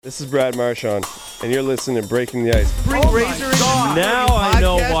This is Brad Marchand, and you're listening to Breaking the Ice. Bring Razor in. Now I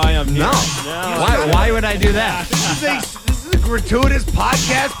know why I'm here. No. Why would I do that? This is a gratuitous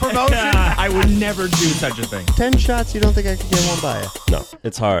podcast promotion. I would never do such a thing. 10 shots, you don't think I could get one by you? No,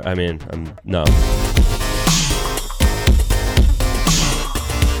 it's hard. I mean, no.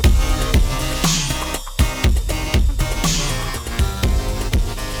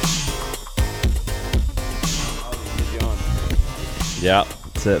 Yeah,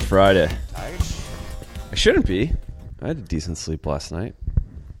 it's it. Friday. Tired? I shouldn't be. I had a decent sleep last night.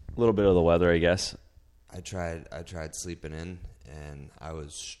 A little bit of the weather, I guess. I tried sleeping in, and I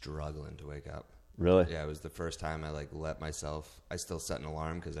was struggling to wake up. Really? Yeah, it was the first time I let myself. I still set an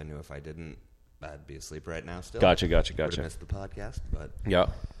alarm because I knew if I didn't, I'd be asleep right now. Still. Gotcha. Would've missed the podcast, but Yeah.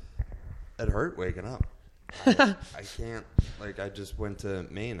 it hurt waking up. I can't. I just went to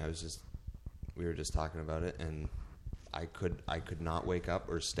Maine. We were just talking about it, and I could not wake up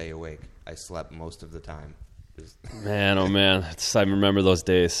or stay awake. I slept most of the time. Man, oh man. I remember those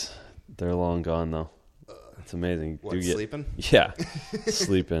days. They're long gone, though. It's amazing. Sleeping? Yeah,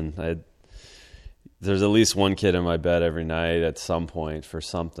 sleeping. There's at least one kid in my bed every night at some point for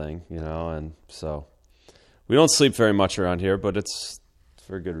something, and so we don't sleep very much around here, but it's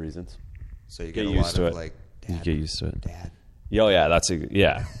for good reasons. So you get used to it. Dad, you get used to it. Dad. Oh yeah,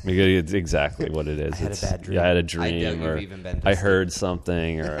 it's exactly what it is. I had a bad dream. Yeah, I had a I dream, doubt or you've even been to I sleep. heard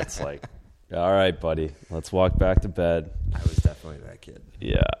something, or it's like, all right, buddy, let's walk back to bed. I was definitely that kid.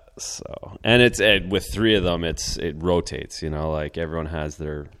 Yeah. So, and with three of them, it rotates. Everyone has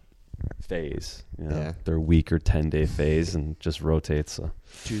their phase. Yeah. Their week or 10-day phase, and just rotates. So.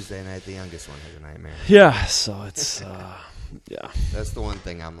 Tuesday night, the youngest one has a nightmare. Yeah. So it's yeah. That's the one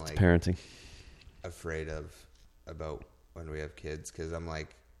thing I'm Parenting. afraid of about when we have kids, because I'm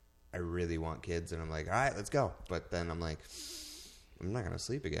like, I really want kids, and I'm like, all right, let's go. But then I'm like, I'm not gonna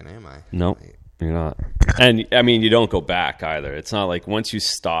sleep again, am I? Nope. You're not. And I mean, you don't go back either. It's not like once you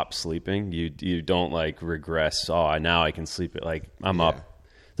stop sleeping, you don't regress. Oh, now I can sleep it. I'm up.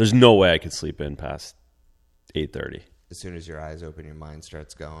 There's no way I could sleep in past 8:30. As soon as your eyes open, your mind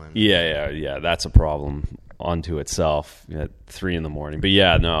starts going. Yeah. That's a problem unto itself at 3 a.m. But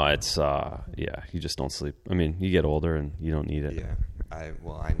yeah, no, it's you just don't sleep. I mean, you get older and you don't need it. Yeah. I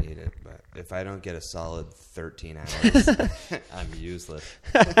need it, but if I don't get a solid 13 hours, I'm useless.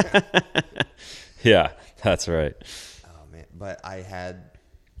 Yeah, that's right. Oh man, but I had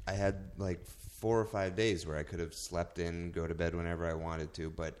 4 or 5 days where I could have slept in, go to bed whenever I wanted to,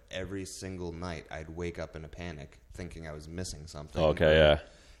 but every single night I'd wake up in a panic thinking I was missing something. Okay, yeah.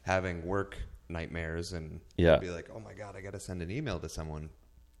 Having work nightmares, and Yeah. I'd be like, oh my God, I got to send an email to someone.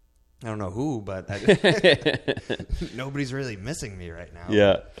 I don't know who, but nobody's really missing me right now.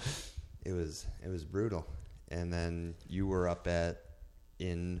 Yeah. It was brutal. And then you were up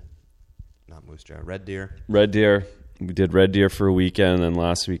not Moose Jaw, Red Deer. Red Deer. We did Red Deer for a weekend, and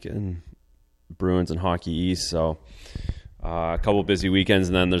last weekend Bruins and Hockey East. So a couple busy weekends,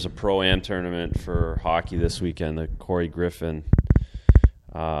 and then there's a Pro-Am tournament for hockey this weekend, the Corey Griffin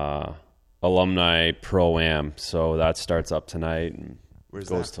Alumni Pro-Am. So that starts up tonight and Where's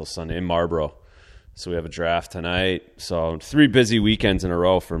goes that? till Sunday in Marlborough. So we have a draft tonight. So 3 busy weekends in a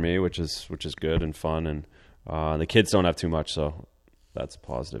row for me, which is good and fun. And the kids don't have too much, so that's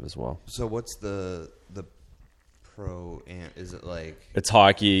positive as well. So what's the Pro-Am? Is it It's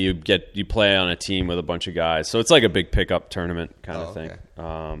hockey. You play on a team with a bunch of guys, so it's like a big pickup tournament kind of thing.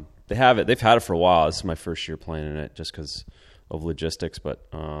 Okay. They have it. They've had it for a while. This is my first year playing in it, just because of logistics. But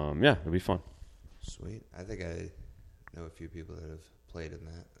yeah, it'll be fun. Sweet. I think I know a few people that have played in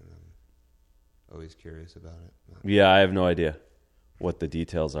that, and I'm always curious about it. Yeah, I have no idea what the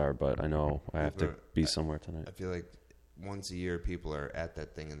details are, but I know I have to be somewhere tonight. I feel like once a year people are at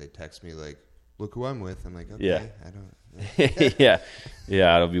that thing and they text me like, look who I'm with. I'm like, okay, Yeah. I don't.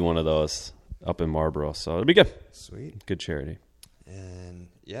 yeah, it'll be one of those up in Marlborough, so it'll be good. Sweet. Good charity. And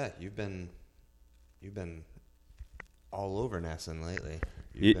yeah, you've been all over Nesson lately.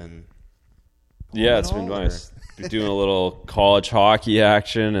 You've been Yeah, it's been nice. Been doing a little college hockey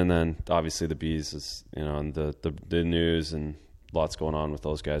action, and then obviously the Bees is and the news, and lots going on with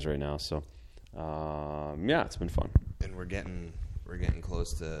those guys right now. So yeah, it's been fun. And we're getting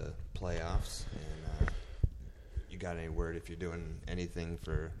close to playoffs. And you got any word if you're doing anything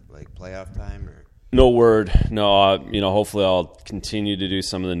for playoff time or? No word. No, hopefully I'll continue to do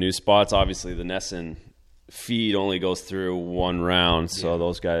some of the new spots. Obviously, the Nesson feed only goes through one round, so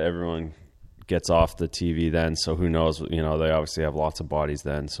those guys, everyone gets off the TV then. So who knows? They obviously have lots of bodies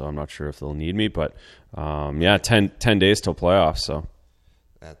then, so I'm not sure if they'll need me. But yeah, 10 days till playoffs, so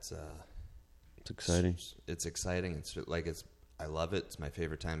That's it's exciting. It's exciting. It's I love it. It's my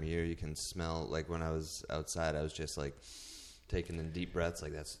favorite time of year. You can smell, like when I was outside, I was just like taking in deep breaths.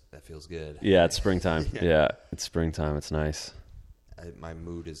 Like that feels good. Yeah, it's springtime. Yeah, it's springtime. It's nice. My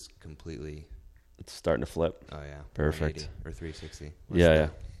mood is completely. It's starting to flip. Oh yeah, Perfect. 180 or 360. Yeah.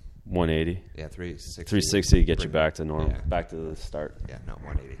 180. Yeah, 360. 360 get you back to normal, back to the start. Yeah, no,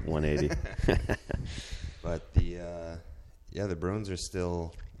 180. 180. But the Bruins are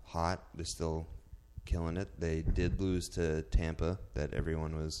still hot. They're still killing it. They did lose to Tampa, that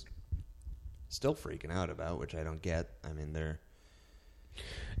everyone was still freaking out about, which I don't get. I mean, they're.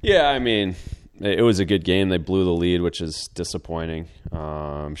 Yeah, I mean, it was a good game. They blew the lead, which is disappointing.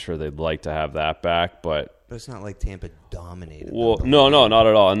 I'm sure they'd like to have that back, but it's not like Tampa dominated. Well, no, not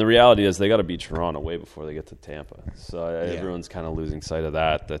at all. And the reality is they got to beat Toronto way before they get to Tampa. So everyone's kind of losing sight of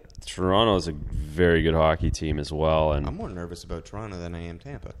that. That Toronto is a very good hockey team as well. And I'm more nervous about Toronto than I am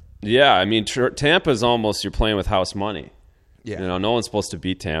Tampa. Yeah, I mean, Tampa is almost you're playing with house money. Yeah, no one's supposed to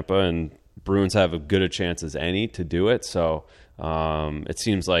beat Tampa, and Bruins have as good a chance as any to do it. So it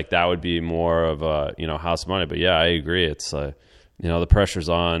seems like that would be more of a house money. But yeah, I agree. It's the pressure's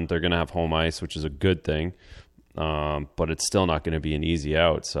on. They're going to have home ice, which is a good thing. But it's still not going to be an easy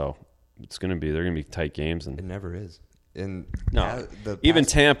out. So they're going to be tight games, and it never is. Even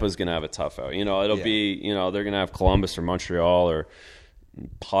Tampa's going to have a tough out. It'll be they're going to have Columbus or Montreal or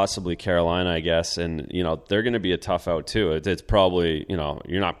possibly Carolina, I guess, and they're going to be a tough out too. It's probably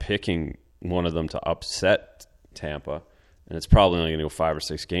you're not picking one of them to upset Tampa, and it's probably only going to go 5 or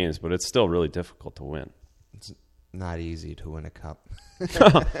 6 games, but it's still really difficult to win. It's not easy to win a cup.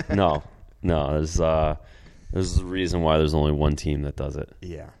 No. There's a reason why there's only one team that does it.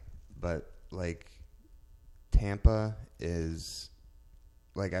 Yeah, but Tampa is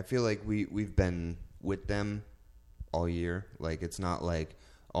I feel like we've been with them all year. It's not like,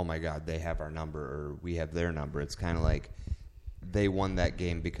 oh my God, they have our number or we have their number. It's kind of like they won that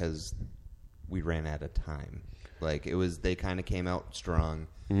game because we ran out of time. They kind of came out strong.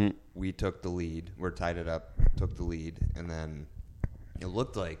 Mm-hmm. We took the lead. We're tied it up, took the lead, and then it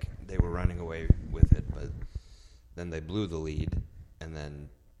looked like they were running away with it, but then they blew the lead, and then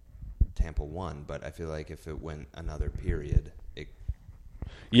Tampa won. But I feel like if it went another period, it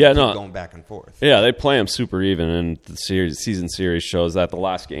going back and forth. Yeah, they play them super even, and the season series shows that the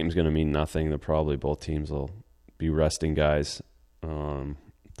last game is going to mean nothing. That probably both teams will be resting guys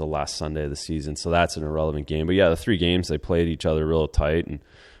the last Sunday of the season, so that's an irrelevant game. But yeah, the 3 games they played each other real tight,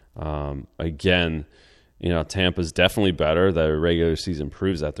 and again, Tampa's definitely better. The regular season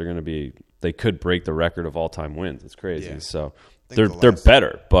proves that they could break the record of all-time wins. It's crazy. Yeah. So they're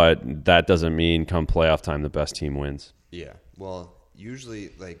better, but that doesn't mean come playoff time the best team wins. Yeah. Well, usually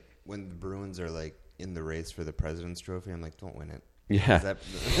when the Bruins are in the race for the President's Trophy, I'm like, don't win it. Yeah. That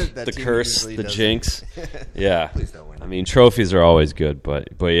the curse, the jinx. Yeah. Please don't win it. I mean, trophies are always good, but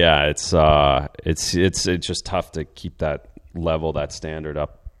yeah, it's just tough to keep that level, that standard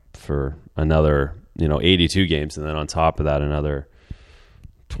up for another 82 games, and then on top of that another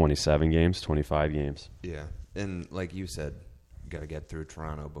 27 games, 25 games. Yeah, and like you said, you got to get through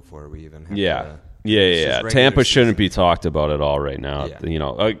Toronto before we even have Yeah. Tampa shouldn't be talked about at all right now.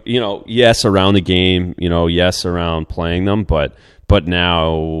 Yeah. Yes, around the game, yes, around playing them, but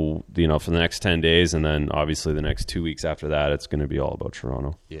now, for the next 10 days, and then obviously the next 2 weeks after that, it's going to be all about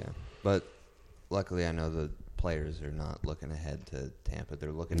Toronto. Yeah, but luckily I know the players are not looking ahead to Tampa.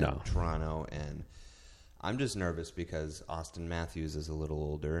 They're looking at Toronto, and I'm just nervous because Austin Matthews is a little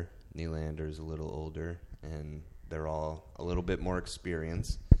older, Nylander is a little older, and they're all a little bit more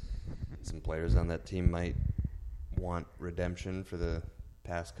experienced. Some players on that team might want redemption for the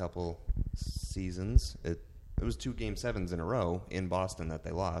past couple seasons. It was 2 Game 7s in a row in Boston that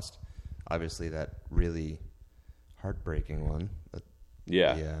they lost. Obviously, that really heartbreaking one. But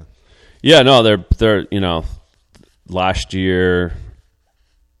yeah. No, they're last year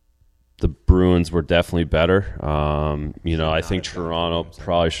the Bruins were definitely better. I think Toronto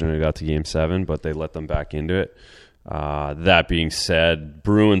probably shouldn't have got to Game 7, but they let them back into it. That being said,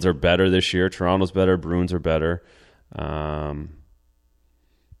 Bruins are better this year. Toronto's better. Bruins are better.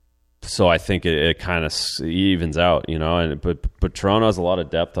 So I think it kind of evens out, but Toronto has a lot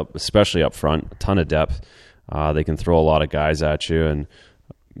of depth, especially up front, a ton of depth. They can throw a lot of guys at you, and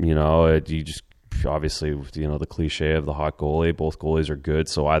you just obviously the cliche of the hot goalie. Both goalies are good,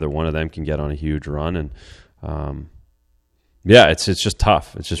 so either one of them can get on a huge run, and it's just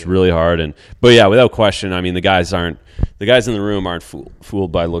tough. It's just really hard, but without question, I mean the guys in the room aren't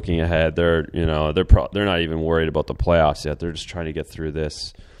fooled by looking ahead. They're they're not even worried about the playoffs yet. They're just trying to get through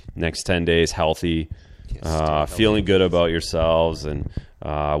this next 10 days healthy, feeling good about yourselves, and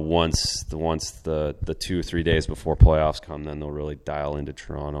once the 2 or 3 days before playoffs come, then they'll really dial into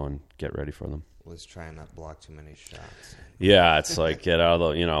Toronto and get ready for them. Let's try and not block too many shots. Yeah, it's like get out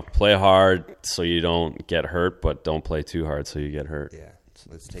of the, play hard so you don't get hurt, but don't play too hard so you get hurt. Yeah,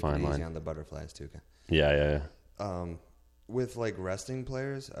 let's take Fine it easy line. on the butterflies too. Okay? Yeah. With like resting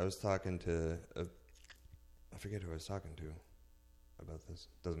players, I was talking to I forget who I was talking to about this.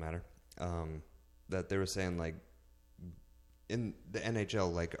 Doesn't matter. That they were saying like in the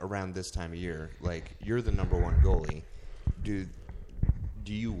NHL, like around this time of year, like you're the number one goalie. Do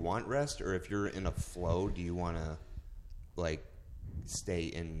you want rest, or if you're in a flow, do you want to like stay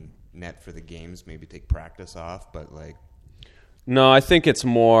in net for the games? Maybe take practice off, but like. No, I think it's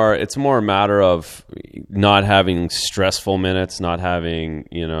more a matter of not having stressful minutes, not having,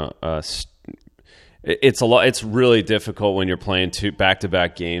 it's a lot. It's really difficult when you're playing 2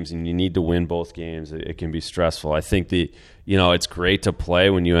 back-to-back games and you need to win both games. It can be stressful. I think it's great to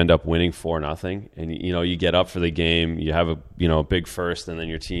play when you end up winning 4-0 and you get up for the game, you have a big first, and then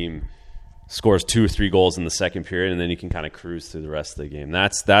your team scores 2 or 3 goals in the second period, and then you can kind of cruise through the rest of the game.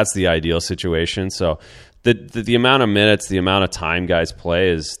 That's the ideal situation. So the amount of minutes, the amount of time guys play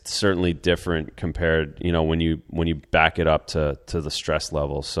is certainly different compared, when you back it up to the stress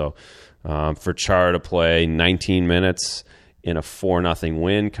level. So for Chara to play 19 minutes in a 4-0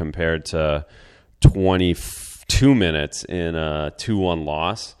 win compared to 22 minutes in a 2-1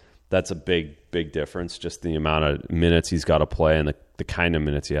 loss, that's a big difference. Just the amount of minutes he's got to play and the kind of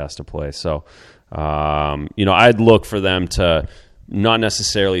minutes he has to play. So, I'd look for them to not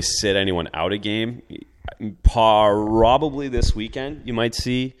necessarily sit anyone out a game. Probably this weekend, you might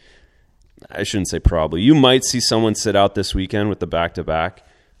see. I shouldn't say probably. You might see someone sit out this weekend with the back-to-back.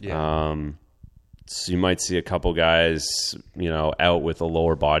 Yeah. So you might see a couple guys, out with a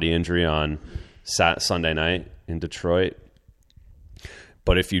lower body injury on Sunday night in Detroit.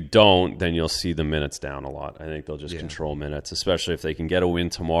 But if you don't, then you'll see the minutes down a lot. I think they'll just control minutes, especially if they can get a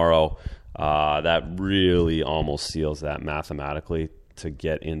win tomorrow. That really almost seals that mathematically to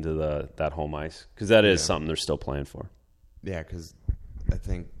get into that home ice, because that is something they're still playing for. Yeah, because I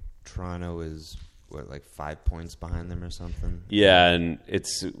think Toronto is like 5 points behind them or something. Yeah, and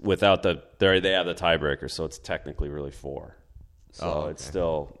it's without they have the tiebreaker, so it's technically really 4. So it's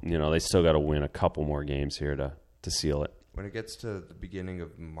still, they still got to win a couple more games here to seal it. When it gets to the beginning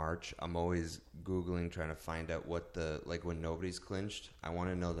of March, I'm always Googling, trying to find out what when nobody's clinched, I want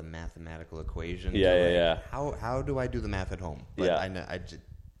to know the mathematical equation. Yeah. How do I do the math at home? But I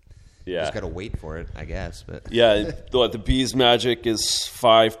just got to wait for it, I guess. But yeah, the Bees' magic is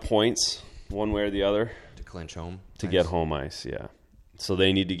 5 points, one way or the other. To clinch home? To get home ice, yeah. So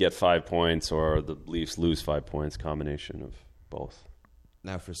they need to get 5 points, or the Leafs lose 5 points, combination of both.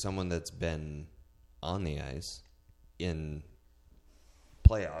 Now, for someone that's been on the ice in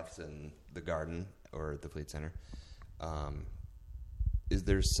playoffs in the Garden or the Fleet Center, is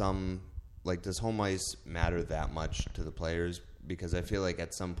there some, does home ice matter that much to the players? Because I feel like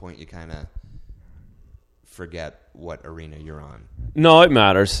at some point you kind of forget what arena you're on. No, it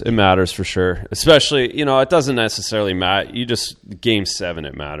matters. It matters for sure. Especially, it doesn't necessarily matter. Game 7,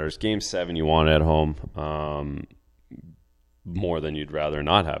 it matters. Game 7, you want it at home. More than you'd rather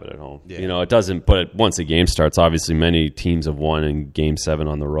not have it at home. Yeah. It doesn't, but once a game starts, obviously many teams have won in Game 7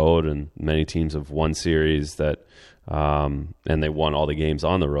 on the road, and many teams have won series that, and they won all the games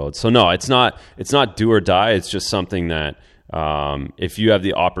on the road. So no, it's not do or die. It's just something that, if you have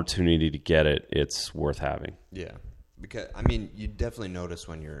the opportunity to get it, it's worth having. Yeah. Because, you definitely notice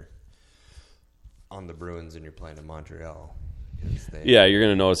when you're on the Bruins and you're playing in Montreal. Yeah, you're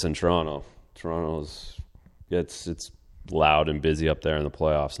going to notice in Toronto. Toronto's, it's loud and busy up there in the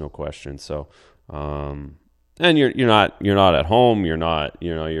playoffs, no question. So, and you're not at home. You're not,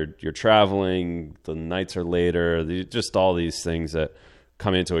 you're traveling. The nights are later. Just all these things that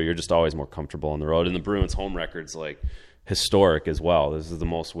come into it. You're just always more comfortable on the road. And the Bruins' home record's historic as well. This is the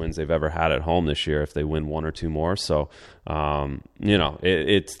most wins they've ever had at home this year. If they win 1 or 2 more, so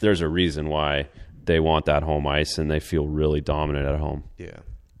there's a reason why they want that home ice and they feel really dominant at home. Yeah,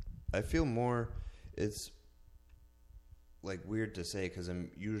 I feel more. It's weird to say because I'm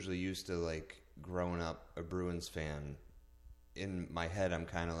usually used to growing up a Bruins fan. In my head, I'm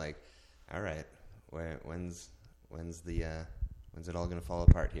kind of all right, when's it all gonna fall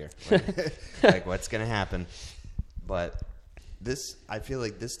apart here? What's gonna happen? But I feel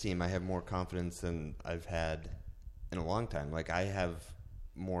like this team, I have more confidence than I've had in a long time. I have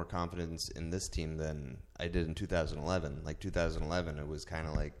more confidence in this team than I did in 2011. 2011, it was kind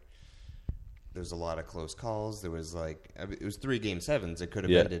of there's a lot of close calls. There was it was 3 Game 7s. It could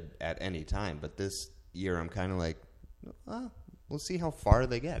have ended at any time. But this year, I'm kind of we'll see how far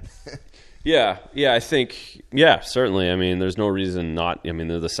they get. Yeah, I think, certainly. I mean, there's no reason not. I mean,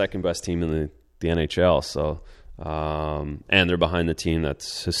 they're the second best team in the NHL, so and they're behind the team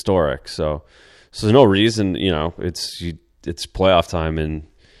that's historic. So there's no reason. It's playoff time, and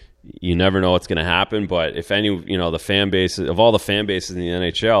you never know what's going to happen. But if any, the fan base of all the fan bases in the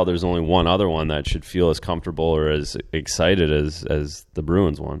NHL, there's only one other one that should feel as comfortable or as excited as the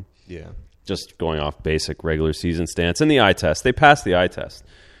Bruins one. Yeah. Just going off basic regular season stance and the eye test. They passed the eye test.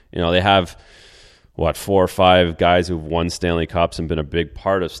 They have, 4 or 5 guys who've won Stanley Cups and been a big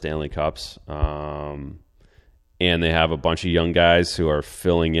part of Stanley Cups. And they have a bunch of young guys who are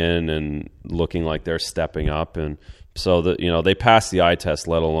filling in and looking like they're stepping up. And so, they passed the eye test,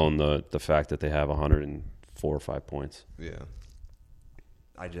 let alone the fact that they have 104 or 5 points. Yeah.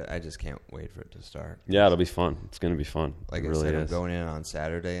 I just can't wait for it to start. Yeah, it'll be fun. It's going to be fun. Like it I really said, is. I'm going in on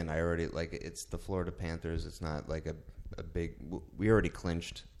Saturday, and I already, it's the Florida Panthers. It's not like a big, we already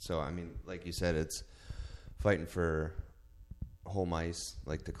clinched. So, I mean, like you said, it's fighting for home ice,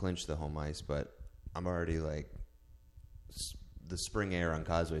 to clinch the home ice. But I'm already, the spring air on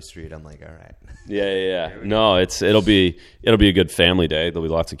Causeway Street, I'm like, all right. Yeah. No, it'll be a good family day. There'll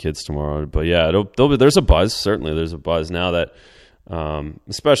be lots of kids tomorrow. But, yeah, there's a buzz. Certainly there's a buzz now that,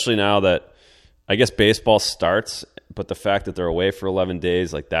 especially now that I guess baseball starts, but the fact that they're away for 11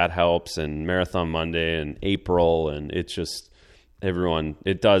 days, that helps, and Marathon Monday and April, and it's just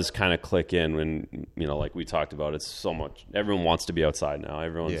it does kind of click in when, like we talked about, it's so much, everyone wants to be outside now.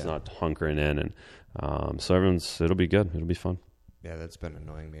 Everyone's not hunkering in, and so it'll be good. It'll be fun. Yeah, that's been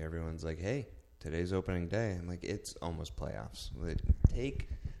annoying me. Everyone's like, hey, today's opening day. I'm like, it's almost playoffs.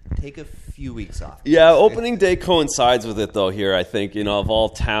 Take a few weeks off. Yeah, opening day coincides with it, though, here. I think, of all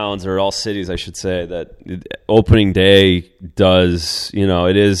towns, or all cities, I should say, that opening day does,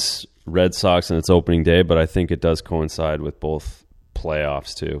 it is Red Sox and it's opening day, but I think it does coincide with both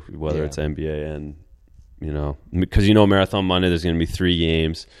playoffs, too, whether it's NBA and, because, Marathon Monday, there's going to be 3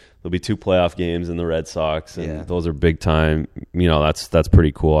 games. There'll be 2 playoff games in the Red Sox, and those are big time. That's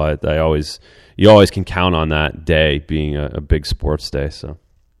pretty cool. You always can count on that day being a big sports day, so.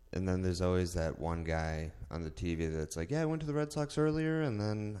 And then there's always that one guy on the TV that's like, I went to the Red Sox earlier, and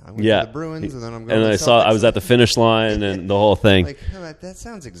then I went to the Bruins, and then I'm going to the Celtics. I was at the finish line and the whole thing. That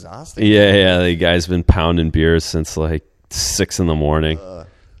sounds exhausting. Yeah, the guy's been pounding beers since 6 in the morning.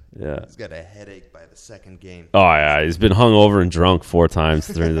 Yeah. He's got a headache by the second game. Oh, yeah, he's been hungover and drunk 4 times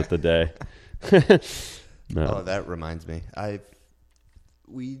during the day. No. Oh, that reminds me.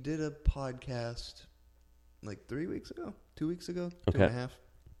 We did a podcast 3 weeks ago, 2 weeks ago, 2.5.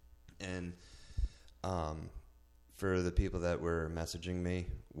 And for the people that were messaging me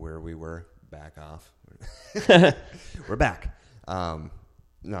where we were, back off. We're back.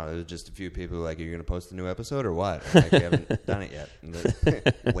 No, it was just a few people like, are you going to post a new episode or what? We haven't done it yet.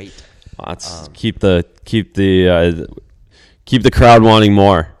 Wait. Keep the crowd wanting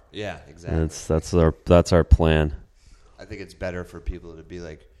more. Yeah, exactly. That's our plan. I think it's better for people to be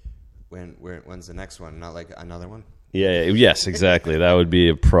like, when's the next one? Not another one. Yeah, yes, exactly. That would be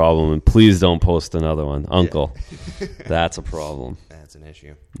a problem. And please don't post another one, Uncle. Yeah. That's a problem. That's an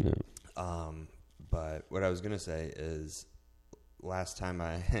issue. Yeah. But what I was gonna say is, last time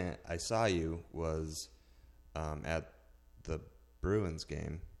I saw you was at the Bruins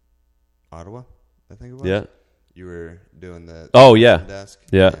game, Ottawa, I think it was. Yeah. You were doing the desk.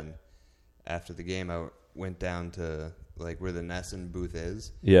 Yeah. And after the game, I went down to where the Nesson booth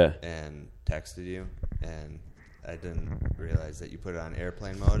is. Yeah. And texted you, and I didn't realize that you put it on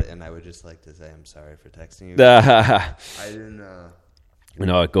airplane mode, and I would just like to say I'm sorry for texting you. I didn't.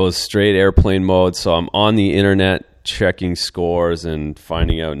 It goes straight airplane mode, so I'm on the internet checking scores and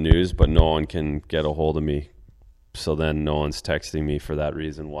finding out news, but no one can get a hold of me. So then no one's texting me for that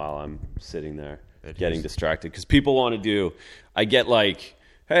reason while I'm sitting there getting distracted. Because people want to do, I get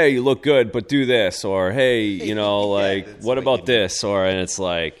hey, you look good, but do this, or hey, what about this, and it's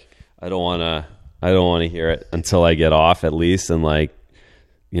I don't want to hear it until I get off at least, and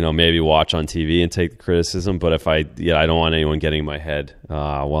maybe watch on TV and take the criticism. But if I don't want anyone getting in my head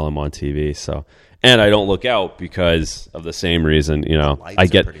while I'm on TV. So, and I don't look out because of the same reason.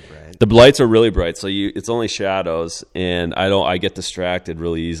 The lights are really bright, so it's only shadows, and I get distracted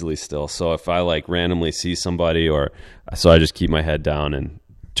really easily still. So if I randomly see somebody, so I just keep my head down and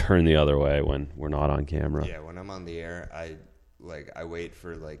turn the other way when we're not on camera. Yeah, when I'm on the air, I wait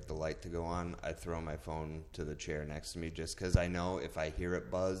for the light to go on. I throw my phone to the chair next to me just because I know if I hear it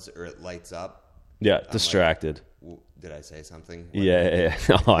buzz or it lights up. Yeah, distracted. Did I say something? Yeah.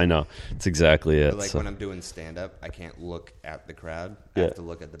 Oh, I know. It's exactly it. But when I'm doing stand-up, I can't look at the crowd. I have to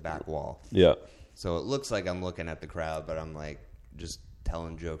look at the back wall. Yeah. So it looks like I'm looking at the crowd, but I'm just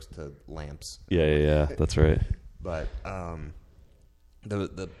telling jokes to lamps. Yeah. That's right. But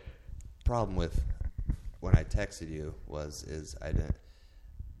the problem with when I texted you is I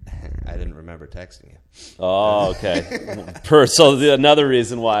didn't remember texting you. Oh, okay. Another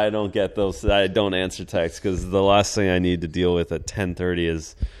reason why I don't get those, I don't answer texts, because the last thing I need to deal with at 10:30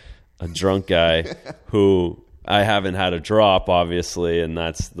 is a drunk guy who I haven't had a drop, obviously, and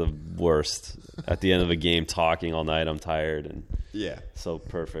that's the worst. At the end of a game, talking all night, I'm tired, and so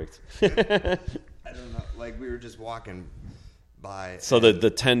perfect. I don't know. Like, we were just walking by. So the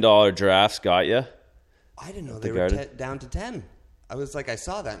 $10 drafts got you? I didn't know they were down to 10. I was like, I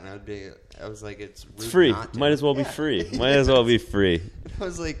saw that, and I was like, it's free. Not to. Might as well be free. Might as well be free. I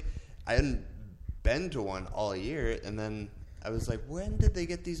was like, I hadn't been to one all year, and then I was like, when did they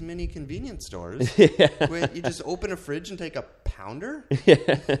get these mini convenience stores? Where you just open a fridge and take a pounder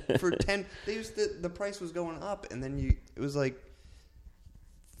for 10. They used the price was going up, and then it was like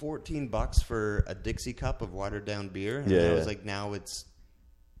 $14 for a Dixie cup of watered down beer, and then I was like, now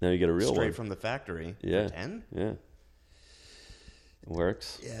you get a real straight one from the factory. Yeah, for 10. Yeah, it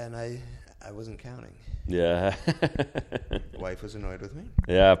works. Yeah, and I wasn't counting. Yeah. Wife was annoyed with me.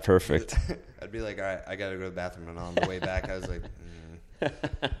 Yeah, perfect. I'd be like, all right, I got to go to the bathroom. And on the way back, I was like,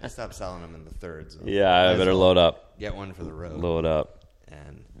 I stopped selling them in the third. So I better load up. Get one for the road. Load up.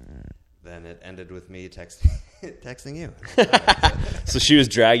 And then it ended with me texting you. So she was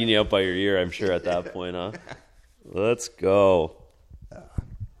dragging you up by your ear, I'm sure, at that point, huh? Let's go.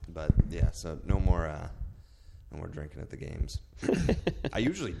 But, yeah, so no more drinking at the games. I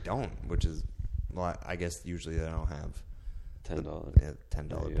usually don't, which is... Well, I guess usually they don't have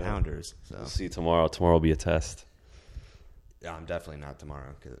 $10 pounders. So we'll see tomorrow. Tomorrow will be a test. Yeah, I'm definitely not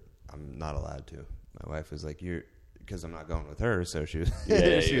tomorrow because I'm not allowed to. My wife was like, because I'm not going with her, so she was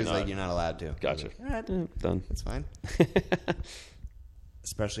she was like, you're not allowed to. Gotcha. Like, all right, done. That's fine.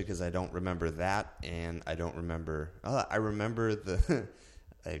 Especially because I don't remember that, and I don't remember. I remember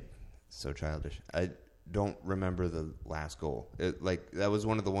so childish. I don't remember the last goal. That was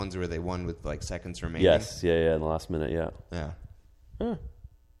one of the ones where they won with like seconds remaining. Yes, yeah, in the last minute, yeah. Huh.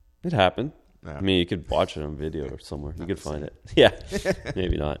 It happened. Yeah. I mean, you could watch it on video or somewhere. You could find it. Yeah,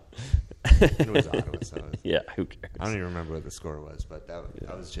 maybe not. It was Ottawa, so yeah, who cares? I don't even remember what the score was, but I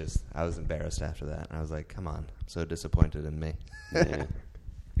was embarrassed after that. And I was like, come on, I'm so disappointed in me. Yeah.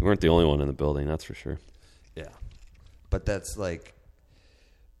 You weren't the only one in the building, that's for sure. Yeah, but that's like.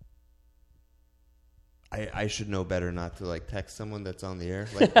 I should know better not to like text someone that's on the air.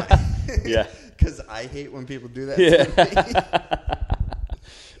 Like, yeah, because I hate when people do that. To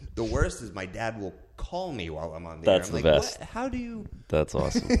me. The worst is my dad will call me while I'm on the air. That's I'm the like, best. What? How do you? That's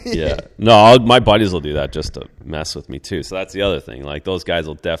awesome. Yeah, no, my buddies will do that just to mess with me too. So that's the other thing. Like those guys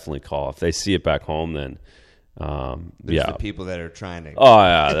will definitely call if they see it back home. Then, There's the people that are trying to. Oh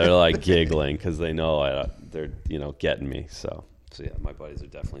yeah, they're like giggling because they know they're getting me. So yeah, my buddies are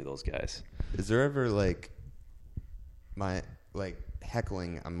definitely those guys. Is there ever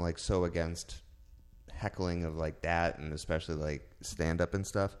heckling? I'm like so against heckling of like that, and especially like stand up and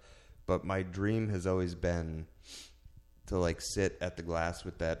stuff. But my dream has always been to like sit at the glass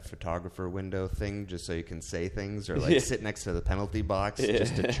with that photographer window thing, just so you can say things, or like sit next to the penalty box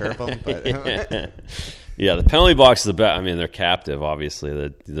just to chirp them. But yeah, the penalty box is the best. I mean, they're captive.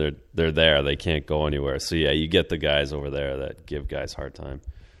 Obviously, they're there. They can't go anywhere. So yeah, you get the guys over there that give guys a hard time,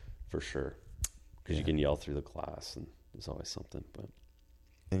 for sure. Because you can yell through the glass, and there's always something. But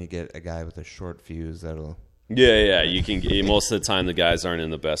and you get a guy with a short fuse that'll. Yeah. You can. Most of the time, the guys aren't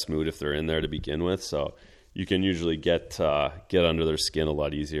in the best mood if they're in there to begin with. So you can usually get under their skin a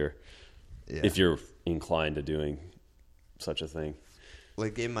lot easier if you're inclined to doing such a thing.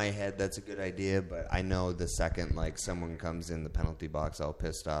 Like in my head, that's a good idea, but I know the second like someone comes in the penalty box, all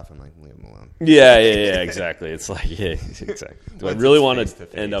pissed off, I'm like, leave them alone. Yeah, exactly. It's like, exactly. Do I really want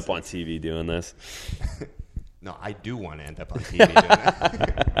to end up on TV doing this? No, I do want to end up on TV doing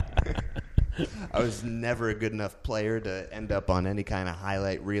that. I was never a good enough player to end up on any kind of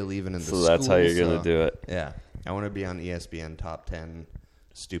highlight reel, even in the school. So that's how you're going to do it. Yeah. I want to be on ESPN Top 10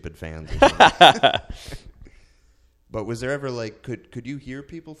 Stupid Fans. But was there ever like could you hear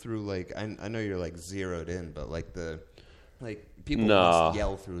people through like I know you're like zeroed in, but like people must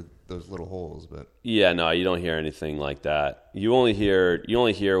yell through those little holes, but yeah, no, you don't hear anything like that. You only hear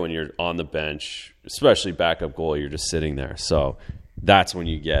when you're on the bench, especially backup goalie. You're just sitting there, so that's when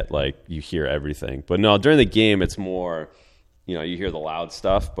you get like you hear everything. But no, during the game, it's more you hear the loud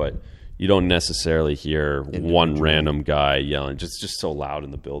stuff, but you don't necessarily hear one random guy yelling. Just so loud in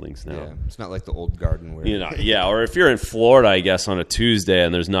the buildings now. Yeah, it's not like the old garden where Yeah, or if you're in Florida, I guess on a Tuesday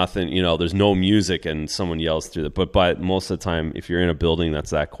and there's nothing, there's no music and someone yells through it. But most of the time, if you're in a building that's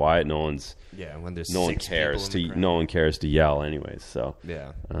that quiet, when there's no one cares to yell anyways. So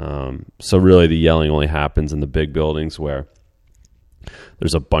yeah, so really the yelling only happens in the big buildings where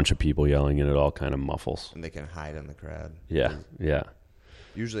there's a bunch of people yelling and it all kind of muffles. and they can hide in the crowd. Yeah.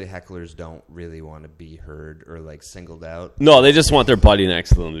 Usually hecklers don't really want to be heard or like singled out. No, they just want their buddy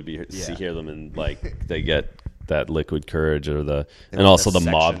next to them to Yeah. hear them, and like they get that liquid courage or and like also the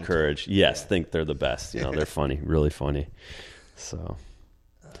the mob section. courage. Yes, think they're the best. They're funny, really funny. So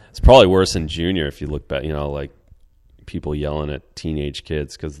it's probably worse in junior if you look back. Like people yelling at teenage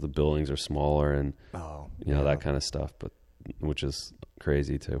kids because the buildings are smaller and that kind of stuff. But which is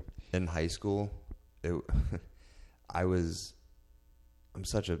crazy too. In high school, I'm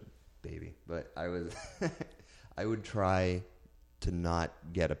such a baby, but I would try to not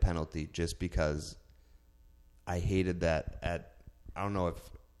get a penalty just because I hated that I don't know if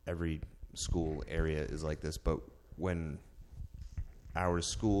every school area is like this, but when our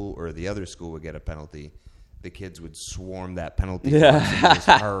school or the other school would get a penalty, the kids would swarm that penalty box and just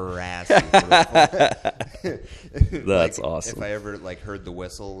harass you for the That's awesome. If I ever heard the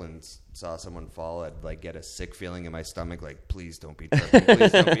whistle and saw someone fall, I'd get a sick feeling in my stomach. Please don't be tripping.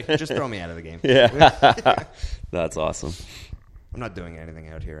 Please don't be. Just throw me out of the game. Yeah, that's awesome. I'm not doing anything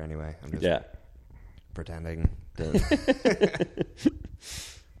out here anyway. I'm just pretending to.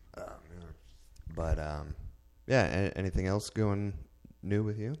 But anything else going new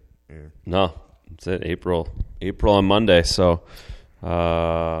with you? Or? No, that's it. April on Monday. So,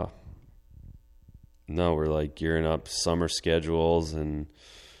 no, we're gearing up summer schedules, and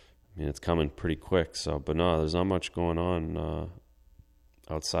it's coming pretty quick. So, but no, there's not much going on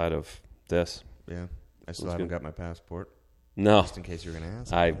outside of this. Yeah, I still haven't got my passport. No, just in case you're going to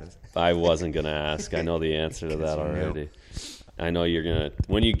ask. I wasn't going to ask. I know the answer to that already. I know you're going to,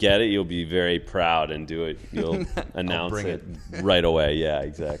 when you get it, you'll be very proud and do it. You'll announce it right away. Yeah,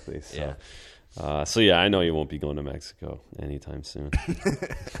 exactly. So, I know you won't be going to Mexico anytime soon.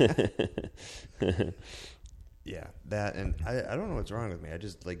 Yeah, that, and I don't know what's wrong with me. I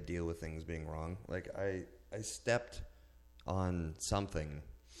just deal with things being wrong. I stepped on something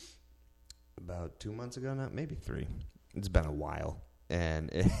about 2 months ago now, maybe 3. It's been a while, and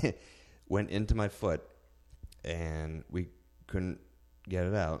it went into my foot, and we couldn't get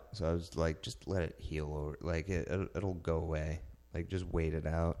it out. So I was just let it heal over. It'll go away. Just wait it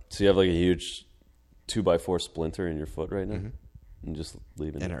out. So you have a huge 2x4 splinter in your foot right now, and just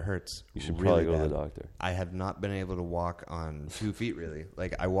leave it. And it hurts. You should really probably go to bad. the doctor. I have not been able to walk on 2 feet really.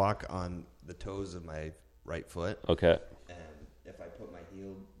 I walk on the toes of my right foot. Okay. And if I put my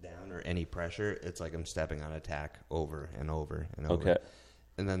heel down or any pressure, it's like I'm stepping on a tack over and over and over. Okay.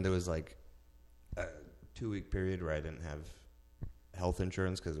 And then there was a 2-week period where I didn't have health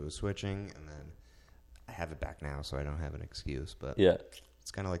insurance because it was switching, and then I have it back now, so I don't have an excuse. But yeah,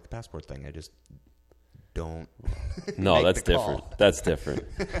 it's kind of like the passport thing. I just don't. No, that's different. That's different.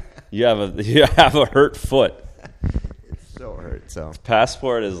 You have a hurt foot. It's so hurt. So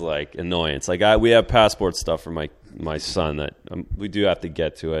passport is annoyance. We have passport stuff for my son that we do have to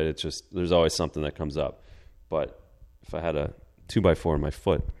get to it. It's just there's always something that comes up. But if I had a 2x4 in my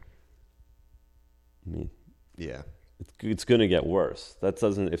foot, yeah, it's going to get worse. That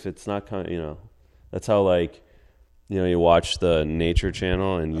doesn't, if it's not that's how you watch the Nature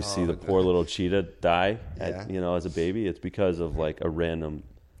Channel and you see the poor little cheetah die as a baby. It's because of a random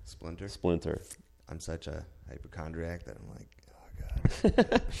splinter. I'm such a hypochondriac that I'm oh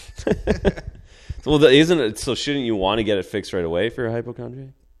God. Well, isn't it, so shouldn't you want to get it fixed right away if you're a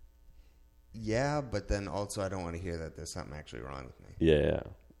hypochondriac? Yeah, but then also I don't want to hear that there's something actually wrong with me. Yeah.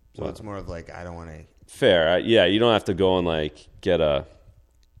 So it's more of I don't want to. Fair. You don't have to go and get a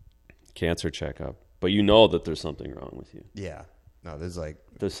cancer checkup, but you know that there's something wrong with you. Yeah. No, there's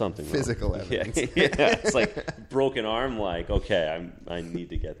something physical wrong. evidence. Yeah. It's broken arm. Okay, I need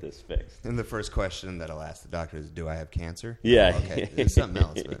to get this fixed. And the first question that I'll ask the doctor is, "Do I have cancer?" Yeah. Oh, okay. There's something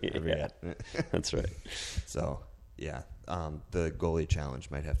else, but I forget. That's right. So yeah, the goalie challenge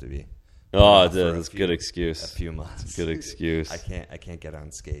might have to be. Oh, that's a good excuse. A few months. It's a good excuse. I can't get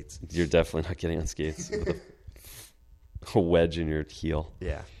on skates. You're definitely not getting on skates with a wedge in your heel.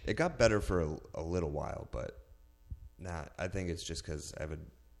 Yeah, it got better for a little while, but I think it's just because I have a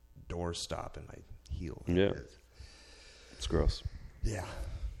door stop in my heel. Yeah, it's gross. Yeah,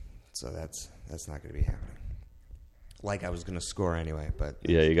 so that's not going to be happening. I was going to score anyway, but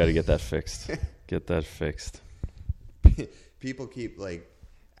yeah, you got to get that fixed. Get that fixed. People keep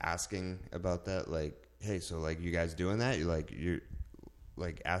asking about that, like, hey, so like you guys doing that? You're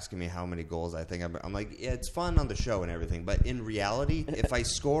like asking me how many goals I think I'm like, yeah, it's fun on the show and everything, but in reality, if I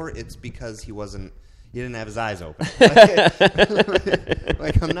score, it's because he didn't have his eyes open.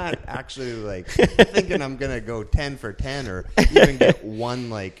 Like I'm not actually like thinking I'm gonna go 10 for 10 or even get one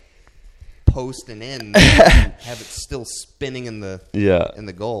like post and in and have it still spinning in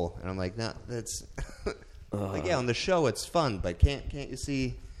the goal. And I'm like, no, that's like, yeah, on the show it's fun, but can't you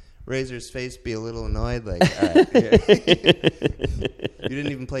see Razor's face be a little annoyed? Like, all right, you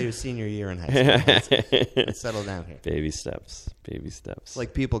didn't even play your senior year in high school. Let's settle down here. Baby steps. It's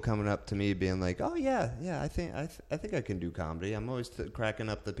like people coming up to me being like, "Oh yeah, I think I can do comedy. I'm always cracking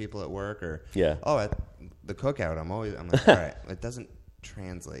up the people at work." Or at the cookout, I'm like, all right, it doesn't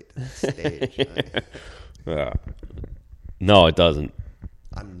translate to the stage. Yeah. No, it doesn't.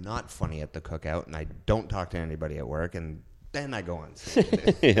 I'm not funny at the cookout, and I don't talk to anybody at work, and then I go on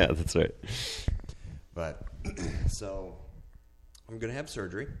stage. Yeah, that's right. But so I'm gonna have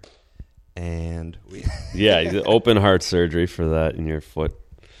surgery, and open heart surgery for that in your foot.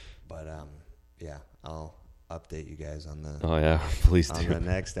 But yeah, I'll update you guys on the. Oh yeah, please do. On the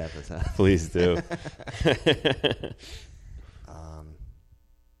next episode. Please do.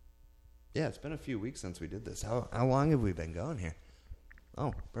 Yeah, it's been a few weeks since we did this. How long have we been going here?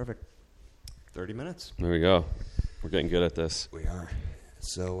 Oh, perfect. 30 minutes. There we go. We're getting good at this. We are.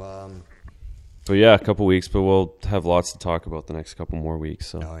 So, but yeah, a couple weeks, but we'll have lots to talk about the next couple more weeks.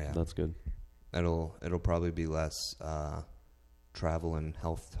 So that's good. It'll probably be less travel and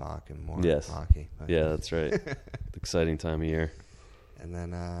health talk and more hockey. Yeah, that's right. Exciting time of year. And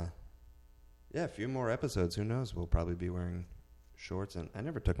then, a few more episodes. Who knows? We'll probably be wearing shorts, and I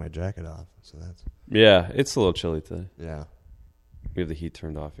never took my jacket off, so that's. Yeah, it's a little chilly today. Yeah. We have the heat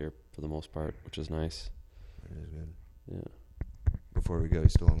turned off here for the most part, which is nice. It is good. Yeah. Before we go, you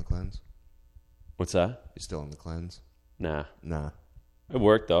still on the cleanse? What's that? You still on the cleanse? Nah. It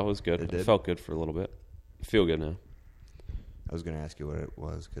worked though. It was good. It felt good for a little bit. I feel good now. I was going to ask you what it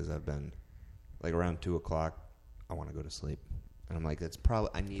was because I've been, like around 2 o'clock, I want to go to sleep. And I'm like,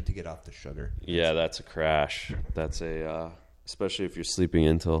 I need to get off the sugar. Yeah, that's a crash. That's especially if you're sleeping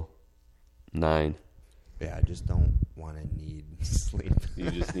until 9. Yeah, I just don't want to need sleep.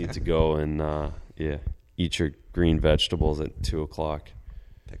 You just need to go and, eat your green vegetables at 2 o'clock.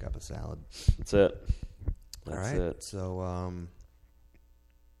 Pick up a salad. That's it. All right. So,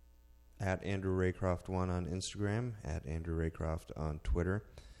 at Andrew Raycroft 1 on Instagram, at Andrew Raycroft on Twitter,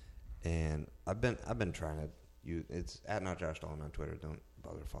 and I've been trying to it's at Not Josh Dolan on Twitter. Don't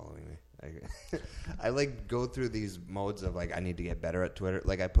bother following me. I like go through these modes of like I need to get better at Twitter.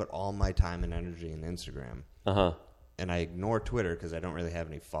 Like I put all my time and energy in Instagram, and I ignore Twitter because I don't really have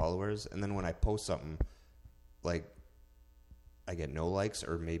any followers. And then when I post something, like I get no likes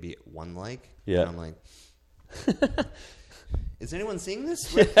or maybe 1 like. Yeah, and I'm like. Is anyone seeing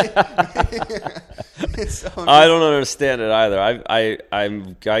this? I don't understand it either. I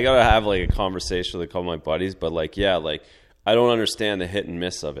gotta have like a conversation with a couple of my buddies, but like I don't understand the hit and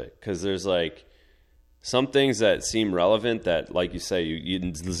miss of it because there's like some things that seem relevant that, like you say,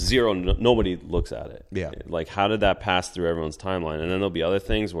 nobody looks at it. Yeah, like how did that pass through everyone's timeline? And then there'll be other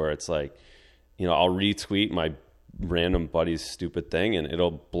things where it's like, I'll retweet my random buddy's stupid thing and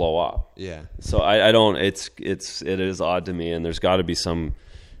it'll blow up. Yeah. So I don't. It is odd to me, and there's got to be some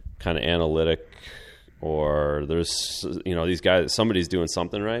kind of analytic, or there's these guys. Somebody's doing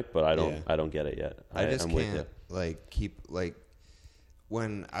something right, but I don't get it yet. I just can't keep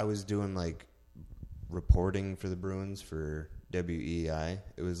when I was doing like reporting for the Bruins for WEI.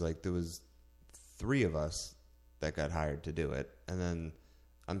 It was like there was 3 of us that got hired to do it, and then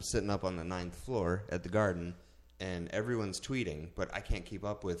I'm sitting up on the 9th floor at the Garden. And everyone's tweeting, but I can't keep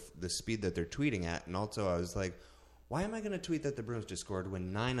up with the speed that they're tweeting at. And also, I was like, why am I going to tweet that the Bruins just scored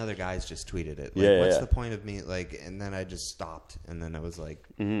when 9 other guys just tweeted it? Like, what's the point of me? Like, and then I just stopped. And then I was like,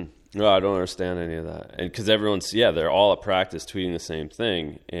 No, I don't understand any of that. And because everyone's, they're all at practice tweeting the same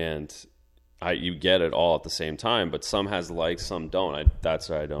thing. And you get it all at the same time, but some has likes, some don't. That's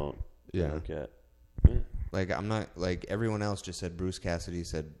what I don't get. Yeah. Like, I'm not, like, everyone else just said Bruce Cassidy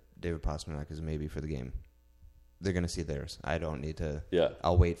said David Pastrnak is maybe for the game. They're going to see theirs. I don't need to. Yeah.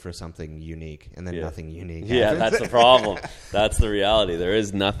 I'll wait for something unique, and then nothing unique happens. Yeah, that's the problem. That's the reality. There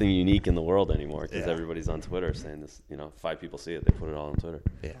is nothing unique in the world anymore because everybody's on Twitter saying this. 5 people see it. They put it all on Twitter.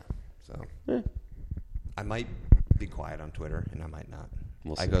 Yeah. So I might be quiet on Twitter, and I might not.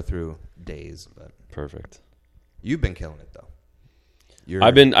 We'll see. I go through days, but perfect. You've been killing it, though.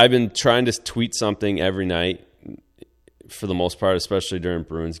 I've been trying to tweet something every night. For the most part, especially during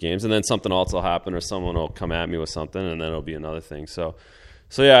Bruins games. And then something else will happen or someone will come at me with something and then it'll be another thing. So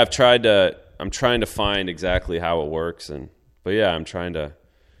So yeah, I'm trying to find exactly how it works, but yeah, I'm trying to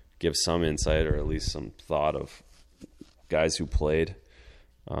give some insight or at least some thought of guys who played.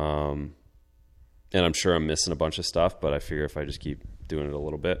 And I'm sure I'm missing a bunch of stuff, but I figure if I just keep doing it a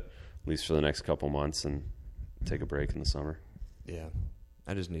little bit, at least for the next couple months, and take a break in the summer. Yeah.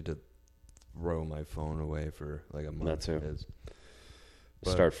 I just need to throw my phone away for like a month. That too.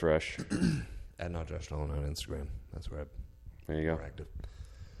 But start fresh. At Not Josh Nolan on Instagram. That's where I'm There you go. more active.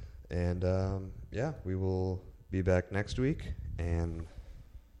 And yeah, we will be back next week and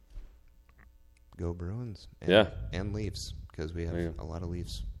go Bruins. And, Yeah. And Leafs, because we have There you a lot of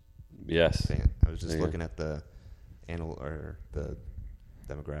Leafs. Yes. I was just There you looking at the the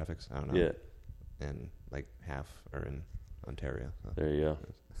demographics. I don't know. Yeah. And like half are in Ontario. So. There you go.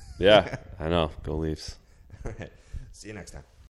 Yeah, I know. Go Leafs. All right. See you next time.